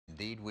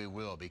Indeed we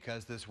will,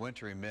 because this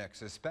wintry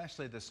mix,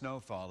 especially the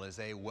snowfall, is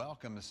a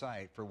welcome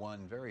sight for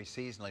one very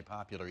seasonally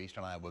popular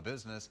eastern Iowa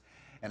business.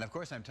 And of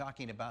course I'm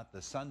talking about the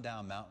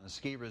Sundown Mountain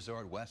Ski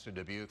Resort west of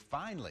Dubuque,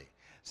 finally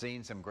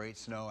seeing some great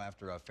snow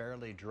after a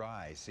fairly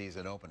dry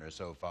season opener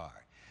so far.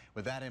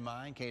 With that in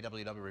mind,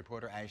 KWWL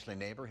reporter Ashley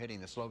Neighbor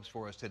hitting the slopes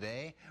for us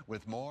today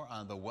with more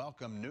on the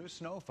welcome new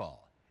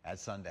snowfall at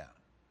Sundown.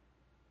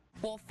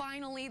 Well,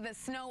 finally, the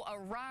snow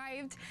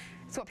arrived.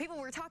 It's what people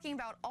were talking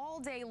about all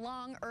day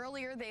long.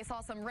 Earlier, they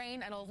saw some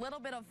rain and a little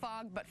bit of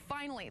fog, but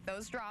finally,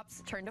 those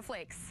drops turned to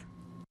flakes.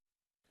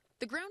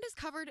 The ground is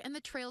covered and the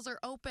trails are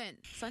open.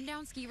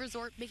 Sundown Ski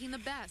Resort making the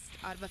best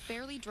out of a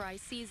fairly dry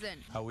season.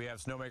 We have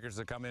snowmakers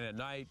that come in at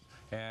night,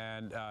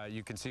 and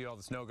you can see all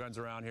the snow guns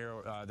around here.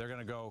 They're going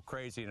to go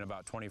crazy in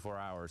about 24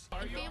 hours.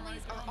 And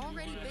families are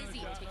already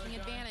busy taking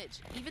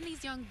advantage. Even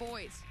these young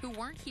boys who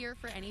weren't here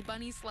for any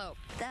bunny slope.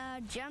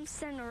 The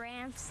jumps and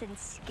ramps and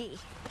ski.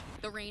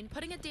 The rain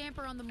putting a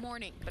damper on the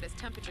morning, but as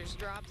temperatures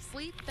dropped,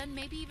 sleet, then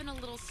maybe even a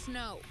little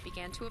snow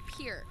began to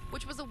appear,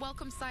 which was a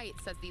welcome sight,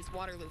 says these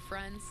Waterloo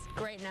friends.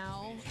 Right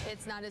now,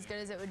 it's not as good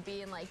as it would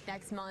be in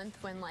next month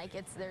when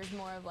there's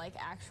more of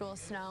actual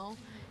snow.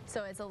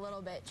 So it's a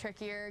little bit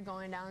trickier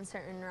going down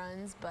certain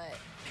runs, but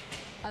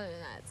other than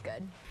that, it's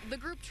good. The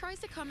group tries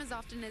to come as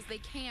often as they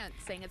can,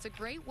 saying it's a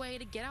great way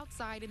to get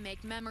outside and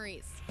make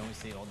memories. We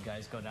see old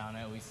guys go down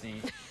it. We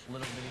see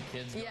little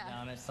bitty kids go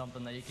down it.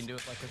 Something that you can do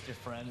with your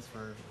friends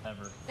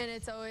forever. And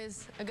it's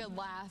always a good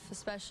laugh,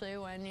 especially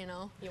when, you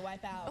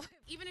wipe out.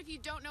 Even if you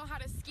don't know how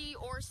to ski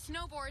or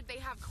snowboard, they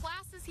have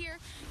classes here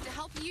to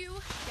help you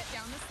get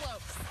down the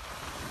slopes.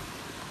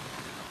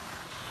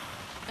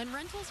 And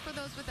rentals for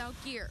those without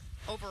gear.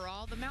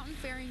 Overall, the mountain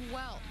faring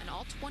well, and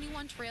all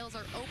 21 trails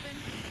are open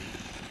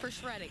for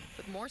shredding,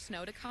 with more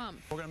snow to come.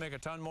 We're going to make a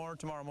ton more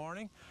tomorrow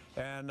morning,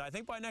 and I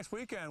think by next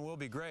weekend we'll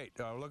be great.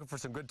 We're looking for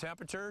some good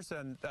temperatures,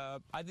 and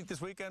I think this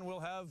weekend we'll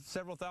have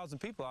several thousand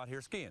people out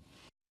here skiing.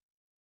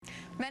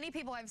 Many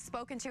people I've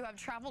spoken to have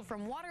traveled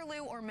from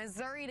Waterloo or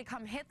Missouri to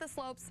come hit the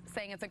slopes,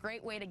 saying it's a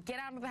great way to get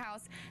out of the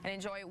house and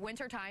enjoy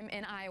wintertime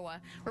in Iowa.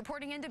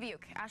 Reporting in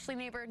Dubuque, Ashley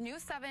Neighbor,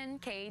 News 7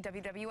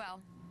 KWWL.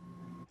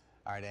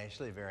 All right,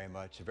 Ashley, very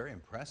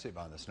impressive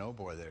on the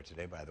snowboard there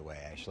today, by the way,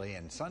 Ashley.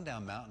 And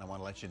Sundown Mountain, I want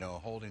to let you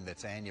know, holding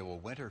its annual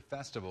Winter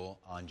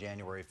Festival on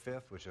January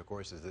 5th, which of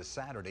course is this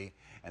Saturday,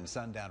 and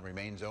Sundown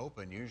remains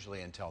open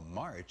usually until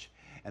March.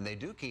 And they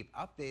do keep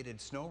updated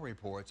snow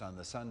reports on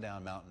the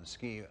Sundown Mountain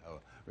Ski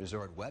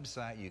Resort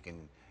website. You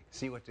can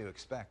see what to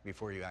expect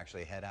before you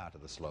actually head out to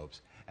the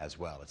slopes as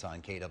well. It's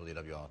on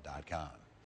KWWL.com.